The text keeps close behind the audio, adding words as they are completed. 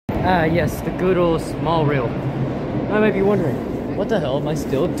Ah, yes, the good old small rail. I might be wondering, what the hell am I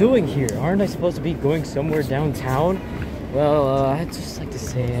still doing here? Aren't I supposed to be going somewhere downtown? Well, I'd just like to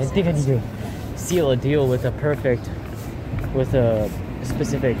say, I think I need to seal a deal with a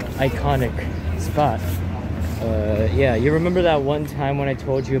specific iconic spot. Yeah, you remember that one time when I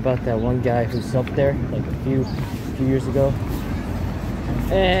told you about that one guy who subbed there, like a few years ago?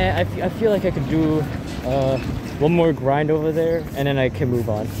 And I feel like I could do one more grind over there, and then I can move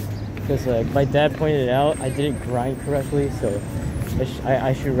on. Because my dad pointed out, I didn't grind correctly, so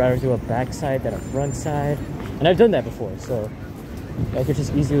I should rather do a backside than a front side. And I've done that before, so I could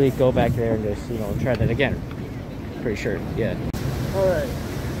just easily go back there and just, you know, try that again. Pretty sure, yeah. Alright,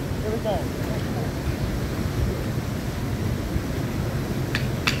 here we go.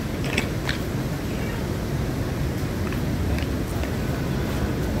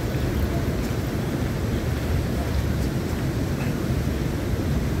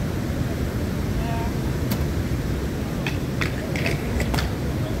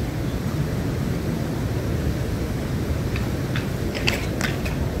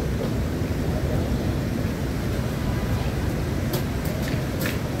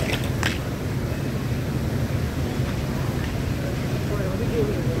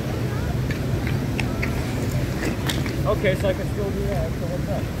 Okay, so I can still do that. So what's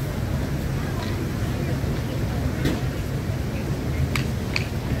up?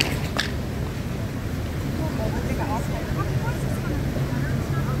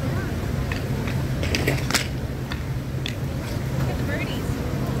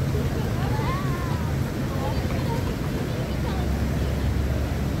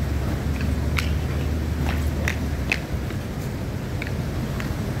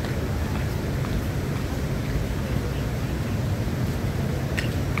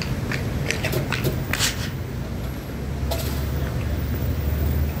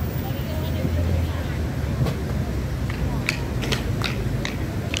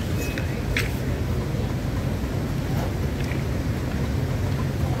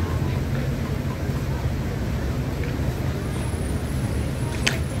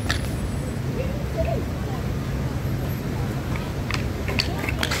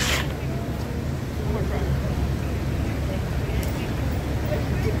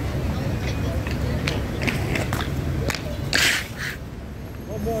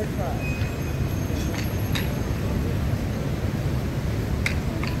 More try.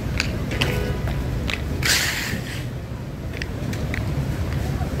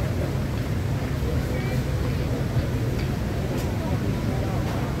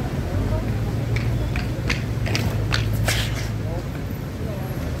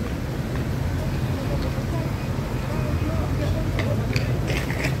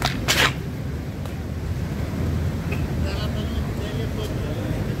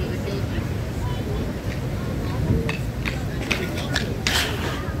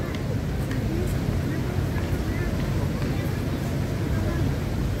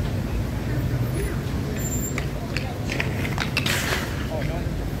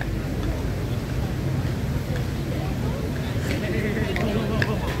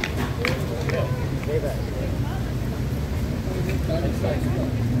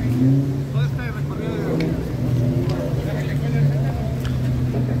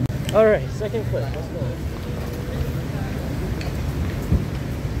 All right, second clip. Let's go.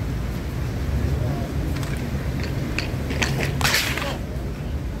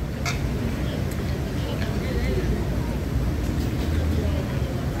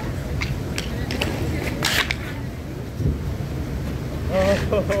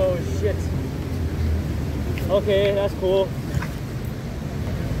 Oh shit. Okay, that's cool.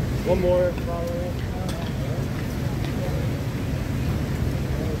 One more, probably.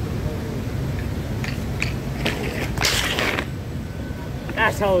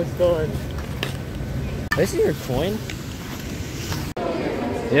 That's how it's done. This is your coin?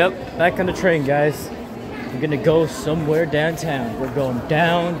 Yep, back on the train, guys. We're gonna go somewhere downtown. We're going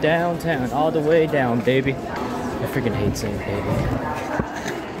downtown, all the way down, baby. I freaking hate saying baby.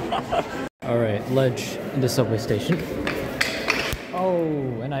 Alright, ledge in the subway station.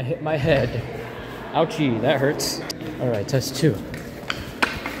 Oh, and I hit my head. Ouchie, that hurts. Alright, test 2.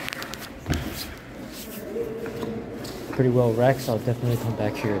 Pretty well wrecked, so I'll definitely come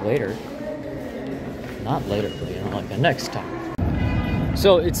back here later. Not later, but you know, like the next time.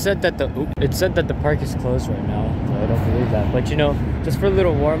 So it said that the park is closed right now. So I don't believe that, but you know, just for a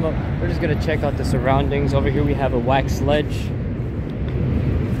little warm up, we're just gonna check out the surroundings. Over here we have a wax ledge.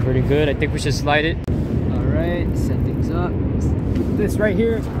 Pretty good. I think we should slide it. All right, set things up. This right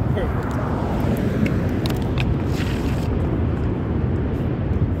here. Perfect.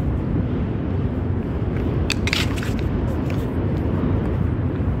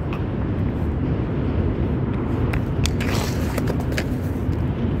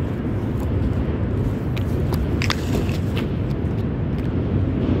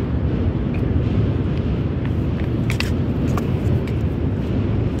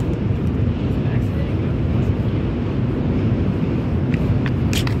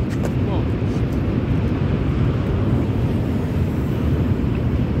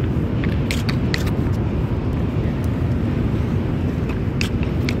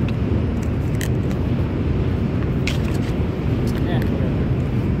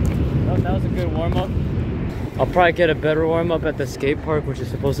 probably get a better warm up at the skate park, which is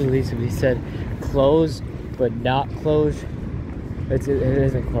supposedly to be said closed, but not closed. It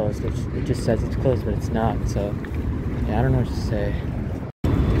isn't closed. It just says it's closed, but it's not. So yeah, I don't know what to say.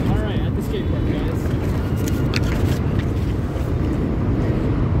 All right, at the skate park, guys.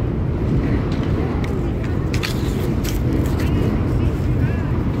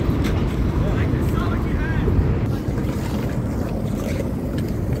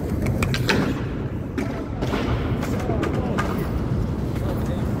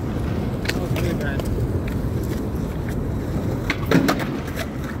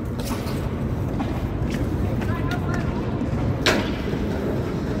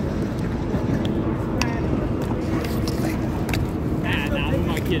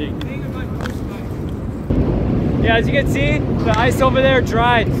 Yeah, as you can see, the ice over there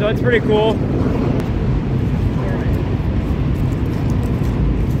dried, so it's pretty cool.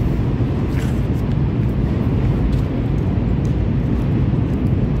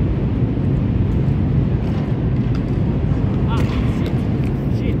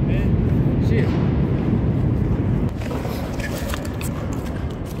 Shit, man. Shit.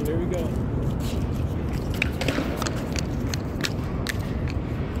 Here we go.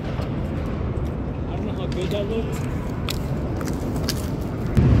 I don't know how good that looks.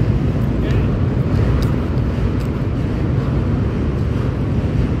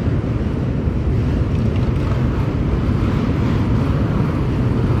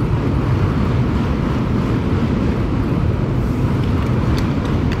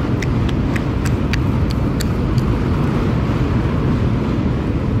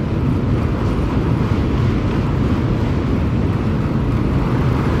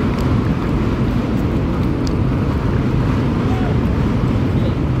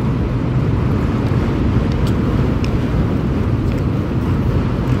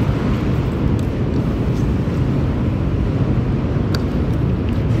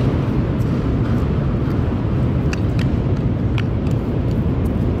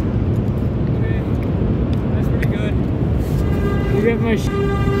 My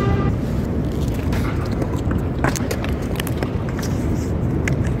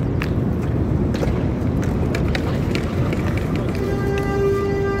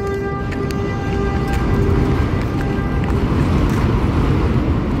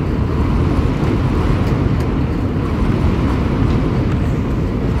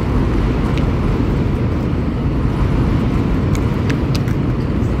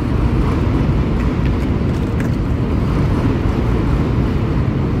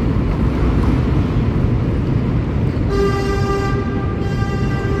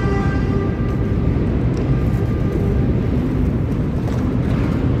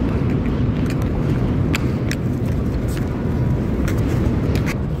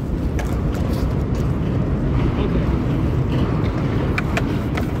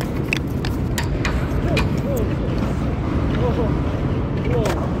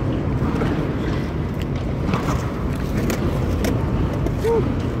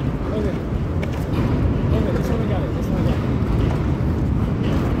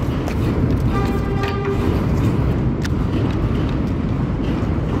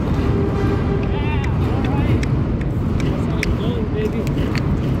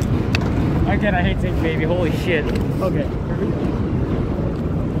Again, I hate saying baby, holy shit. Okay, here we go.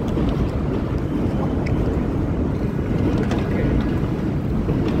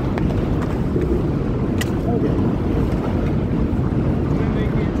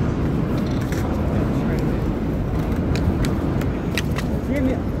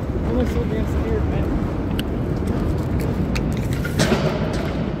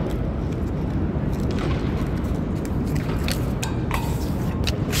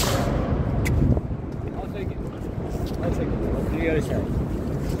 The other side.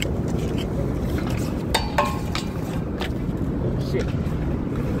 Oh, shit.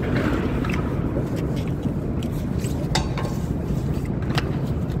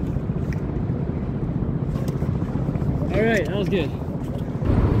 All right, that was good.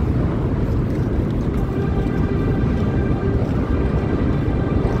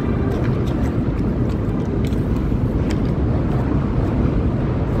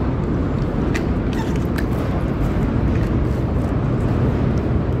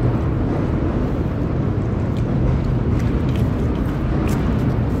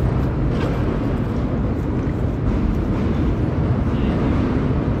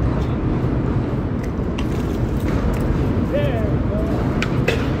 There we go.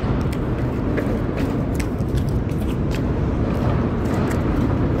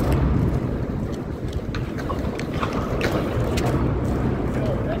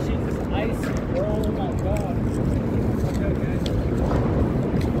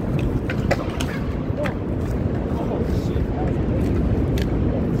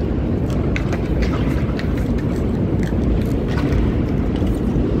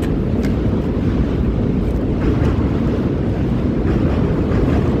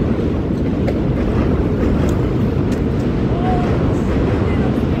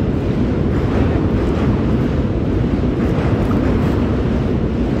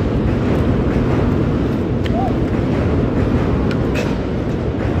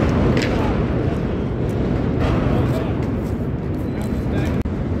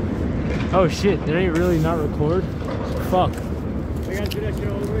 Oh shit, did I really not record? Fuck. I gotta do that shit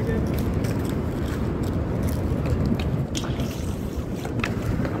all over again?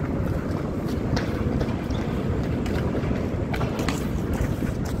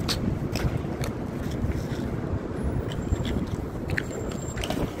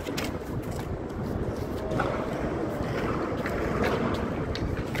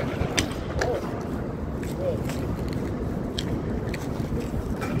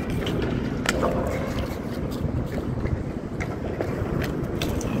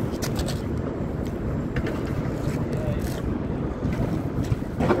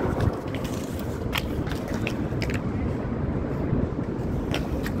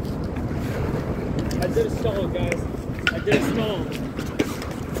 I did a stall, guys. I did a stall.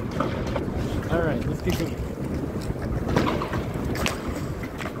 Alright, let's keep going.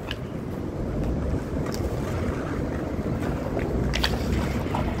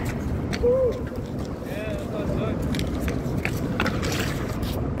 Yeah, that's not good.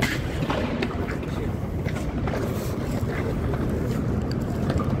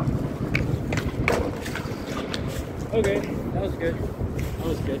 Okay, that was good. That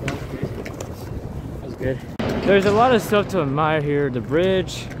was good. That was good. Good. There's a lot of stuff to admire here. The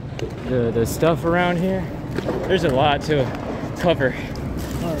bridge, the stuff around here. There's a lot to cover.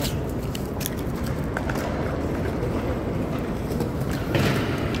 All right.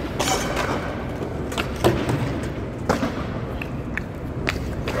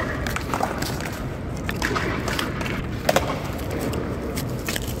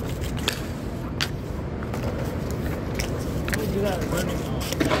 We'll do that running off.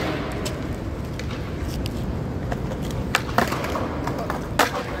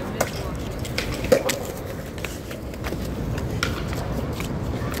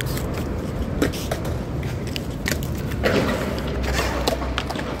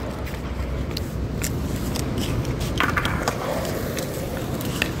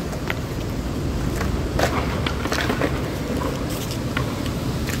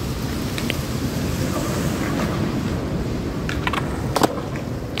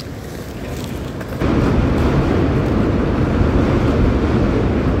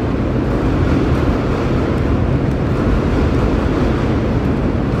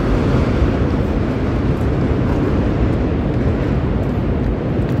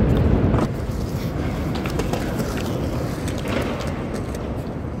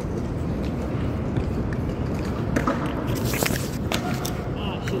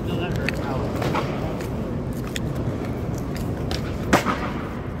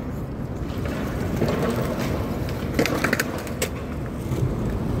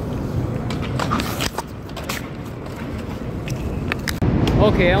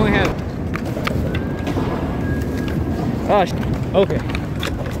 Okay, I only have... Oh, okay.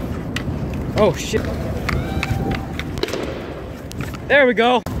 Oh, shit. There we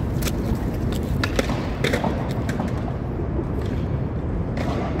go.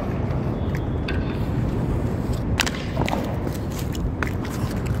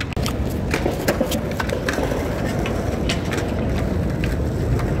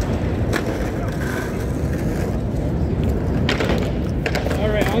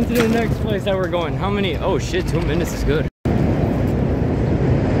 On to the next place that we're going. How many? Oh shit, 2 minutes is good.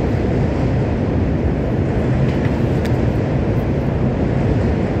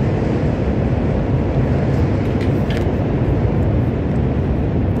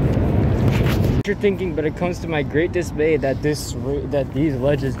 You're thinking, but it comes to my great dismay that these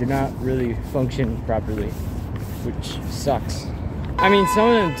ledges do not really function properly, which sucks. I mean, some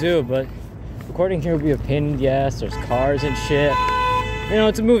of them do, but according here, it would be a pain in the ass. There's cars and shit. You know,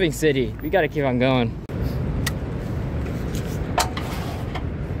 it's a moving city. We gotta keep on going. Oh.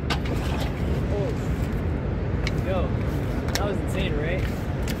 Yo, that was insane, right?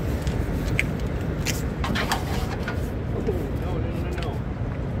 Oh, no.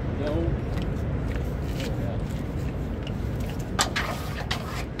 No.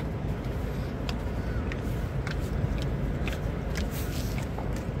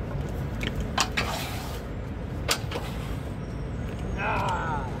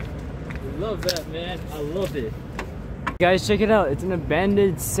 Love that, man. I love it. Guys, check it out. It's an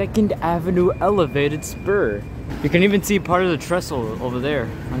abandoned 2nd Avenue elevated spur. You can even see part of the trestle over there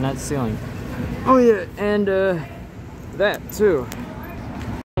on that ceiling. Oh yeah, and that too.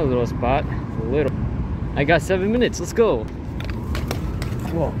 A little spot. A little. I got 7 minutes. Let's go.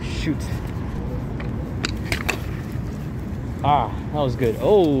 Whoa, shoot. Ah, that was good.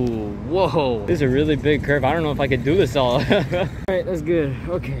 Oh, whoa. This is a really big curve. I don't know if I could do this all. Alright, that's good.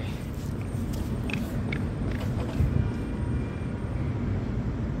 Okay.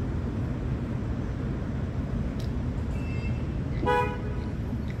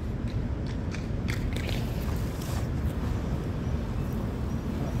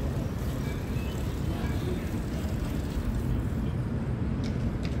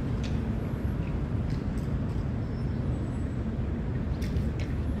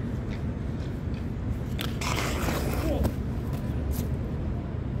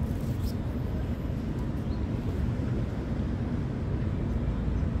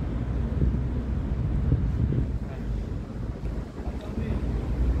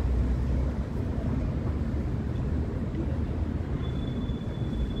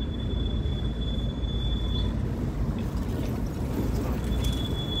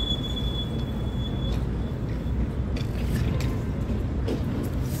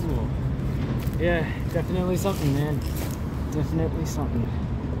 Definitely something, man. Definitely something.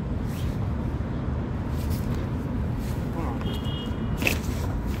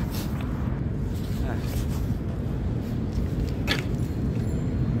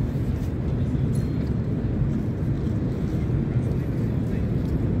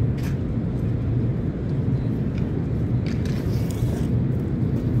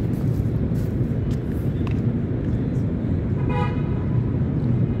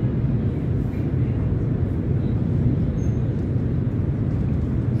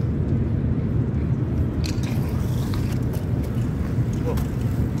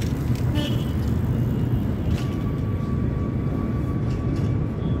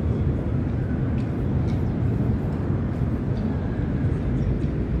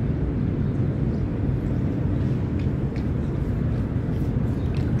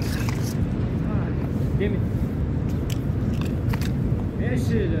 Give me. That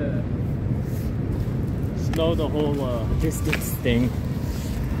should slow the whole distance thing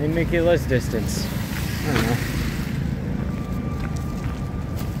and make it less distance. I don't know.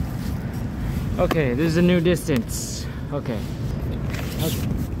 Okay, this is a new distance. Okay.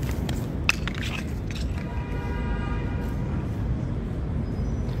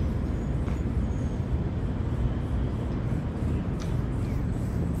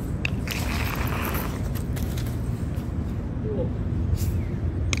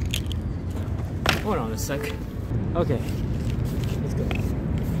 Hold on a sec. Okay, let's go.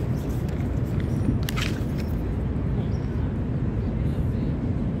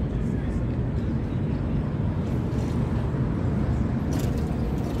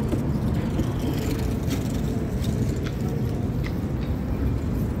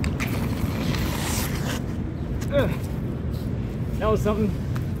 That was something.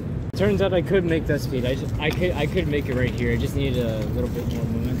 Turns out I could make that speed. I could make it right here. I just needed a little bit more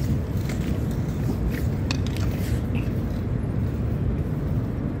momentum.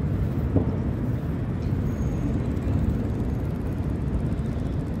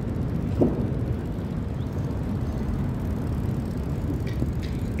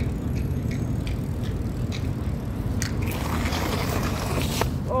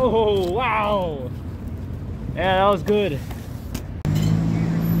 Oh, wow. Yeah, that was good.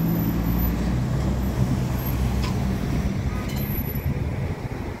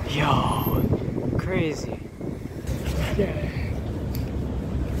 Yo, crazy. Yeah.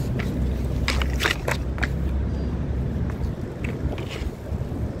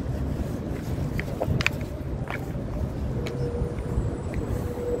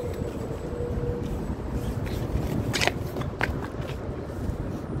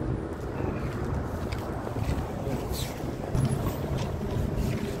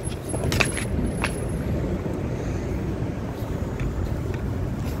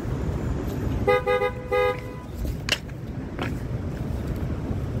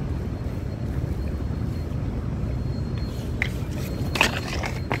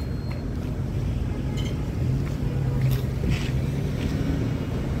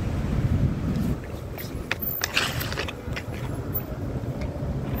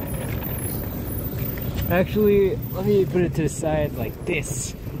 Actually, let me put it to the side like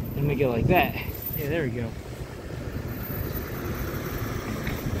this and make it like that. Yeah, there we go.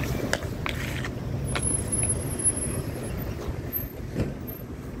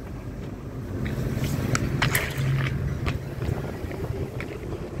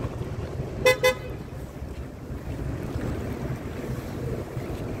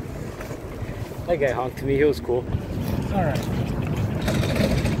 That guy honked to me, he was cool. Alright.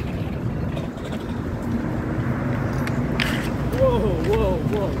 Whoa, whoa,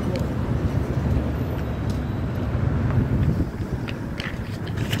 whoa, whoa.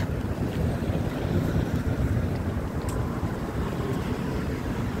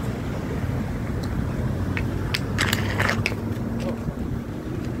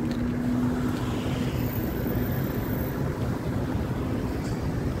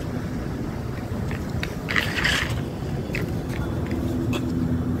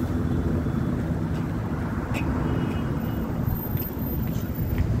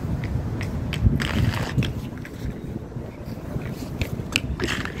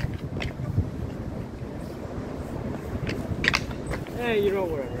 You know,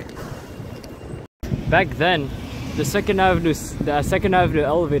 whatever. Back then, the Second Avenue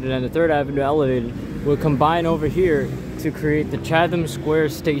elevated and the Third Avenue elevated would combine over here to create the Chatham Square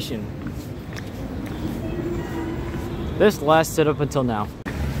Station. This lasted up until now.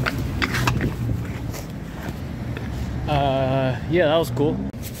 Yeah, that was cool.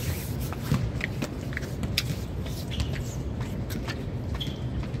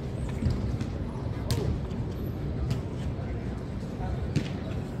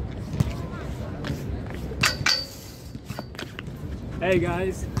 Hey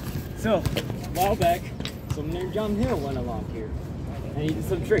guys, so a while back, someone named John Hill went along here and he did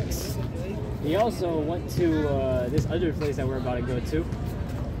some tricks. He also went to this other place that we're about to go to,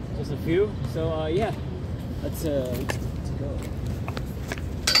 just a few. So yeah, let's go.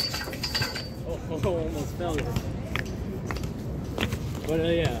 Oh, almost fell there. But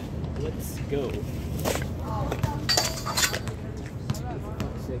yeah, let's go.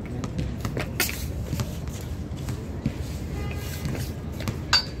 Sick, man.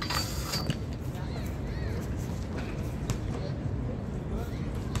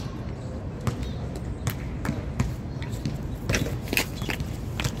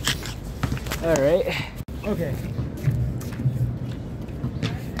 All right. Okay.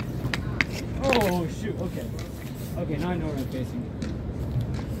 Oh shoot. Okay. Okay. Now I know where I'm facing.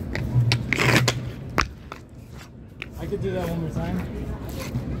 I could do that one more time.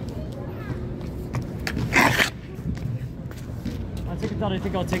 I took a thought. I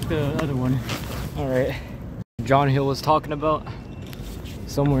think I'll take the other one. All right. John Hill was talking about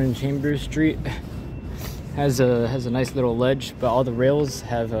somewhere in Chambers Street has a nice little ledge, but all the rails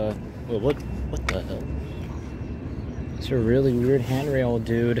have a. Well, what the hell? It's a really weird handrail,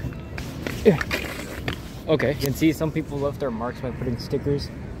 dude. Okay, you can see some people left their marks by putting stickers.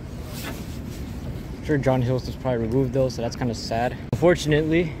 I'm sure John Hill's just probably removed those, so that's kind of sad.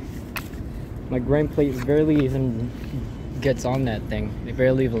 Unfortunately, my grind plate barely even gets on that thing. It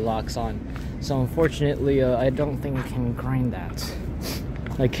barely even locks on. So unfortunately, I don't think I can grind that.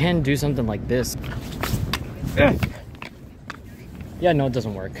 I can do something like this. Yeah, no, it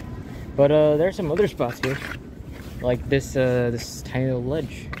doesn't work. But there's some other spots here, like this this tiny little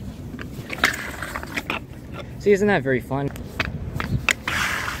ledge. See, isn't that very fun?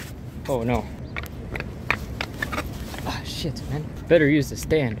 Oh no. Ah, shit, man. Better use the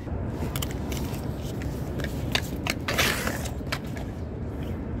stand.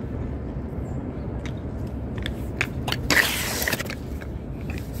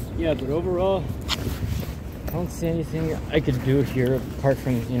 Yeah, but overall, I don't see anything I could do here apart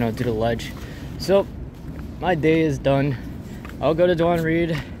from, you know, do the ledge. So, my day is done. I'll go to Dawn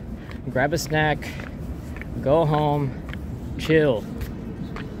Reed, grab a snack, go home, chill.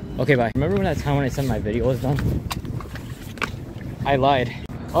 Okay, bye. Remember when that time when I said my video was done? I lied.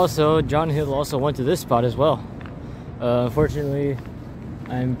 Also, John Hill also went to this spot as well. Unfortunately,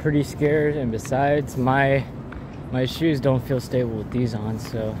 I'm pretty scared, and besides, my shoes don't feel stable with these on,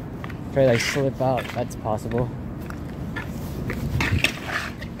 so if I like slip out, that's possible.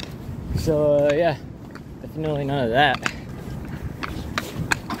 So yeah, definitely none of that.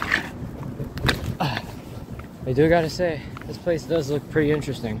 I do gotta say, this place does look pretty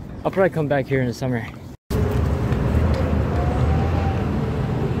interesting. I'll probably come back here in the summer.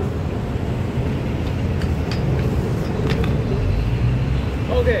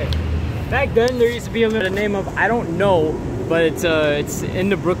 Okay, back then there used to be a little name of, I don't know, but it's in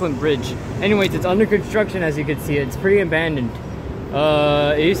the Brooklyn Bridge. Anyways, it's under construction, as you can see. It's pretty abandoned.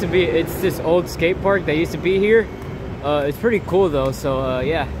 It used to be, it's this old skate park that used to be here. It's pretty cool though, so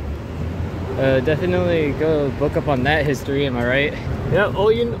yeah. Definitely go book up on that history, am I right? Yeah,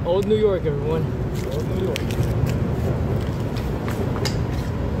 old New York, everyone. Old New York.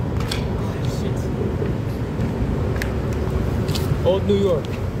 Oh, shit. Old New York.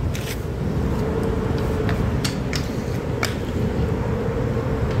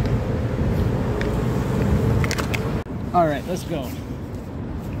 All right, let's go. Oh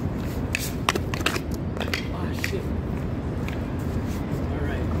shit. All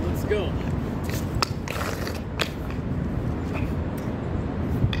right, let's go.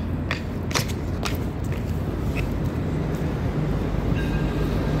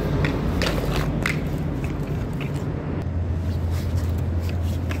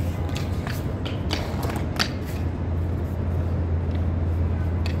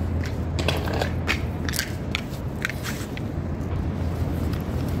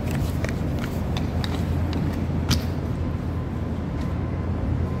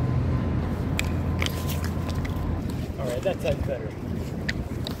 That's better.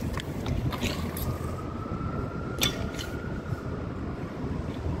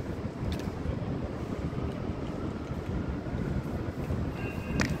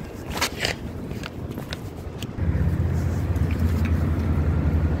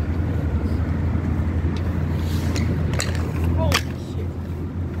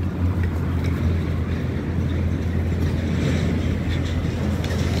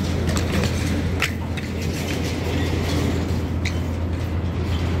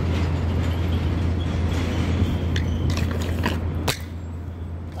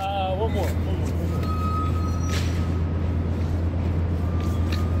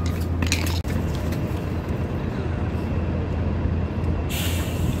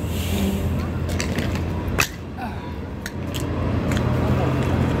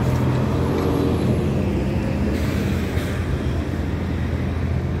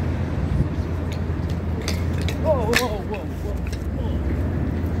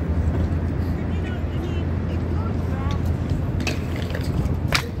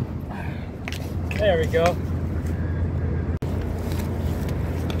 There we go.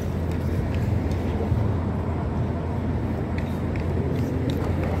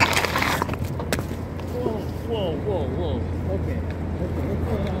 Whoa, whoa, whoa. Okay. Okay, let's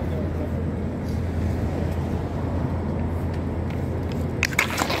go down there.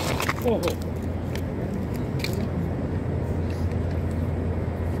 Whoa.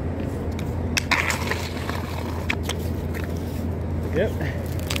 Yep,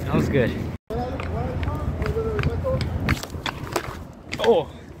 that was good. Oh!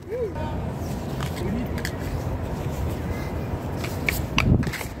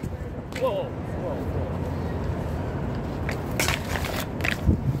 Whoa, whoa, whoa.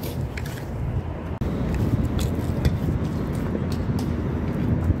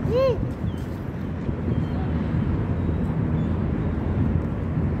 Woo!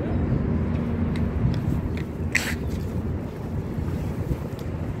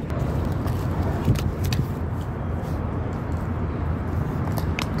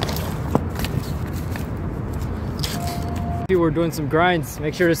 We're doing some grinds.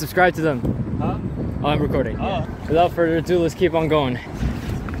 Make sure to subscribe to them. Huh? Oh, I'm recording. Oh. Yeah. Without further ado, let's keep on going.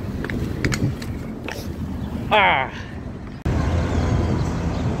 Ah!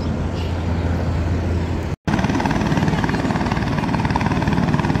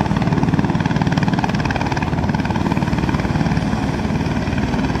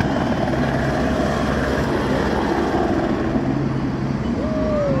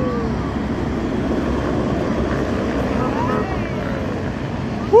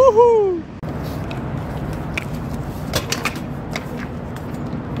 Woohoo!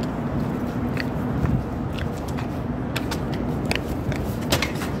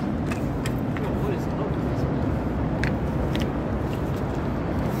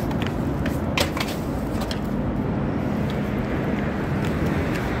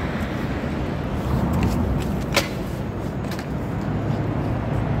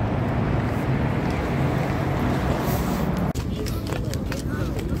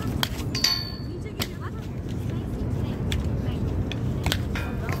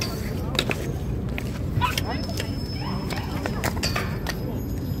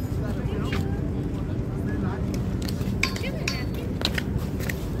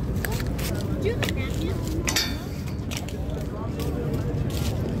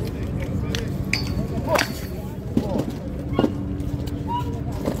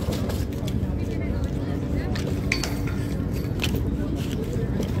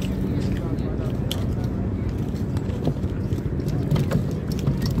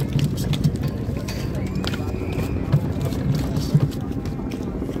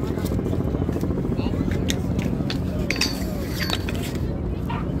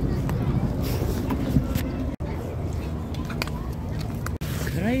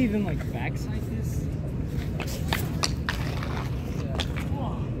 Could I even like backside this?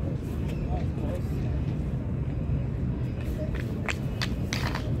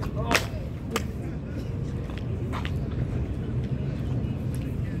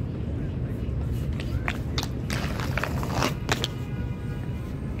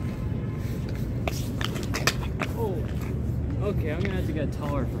 Okay, I'm gonna have to get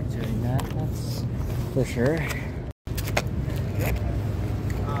taller for doing that. That's for sure.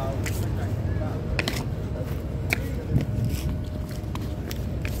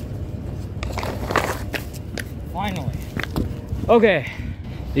 Finally. Okay.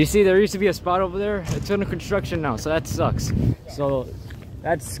 You see, there used to be a spot over there. It's under construction now, so that sucks. So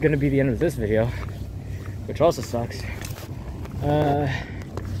that's gonna be the end of this video, which also sucks.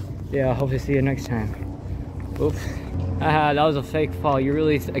 Yeah, I hope to see you next time. Oops. Haha, that was a fake fall. You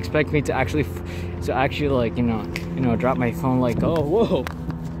really expect me to actually like, you know, drop my phone like, oh, whoa.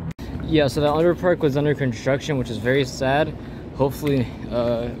 Yeah, so the under park was under construction, which is very sad. Hopefully,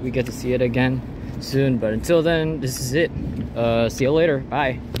 we get to see it again soon. But until then, this is it. See you later.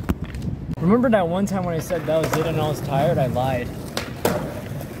 Bye. Remember that one time when I said that was it and I was tired? I lied.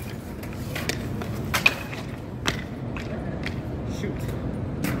 Shoot.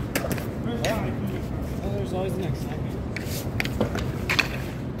 Oh, there's always the next time.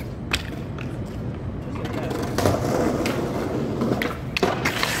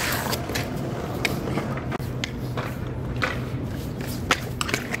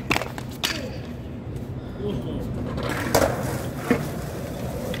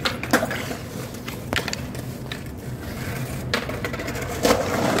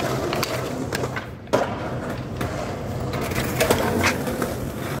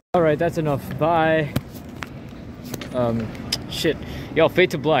 All right, that's enough. Bye. Shit. Yo, fade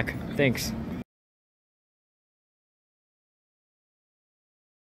to black. Thanks.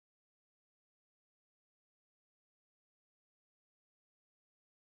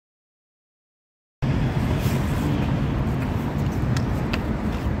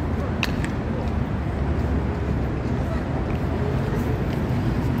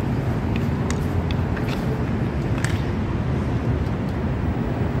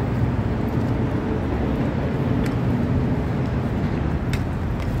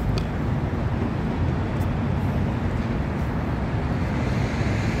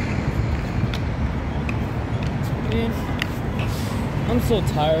 so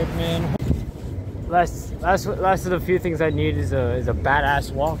tired, man. Last of the few things I need is a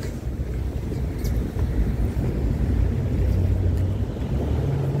badass walk.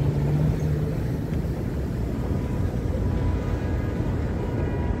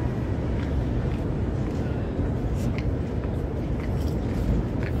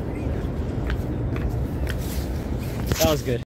 That was good.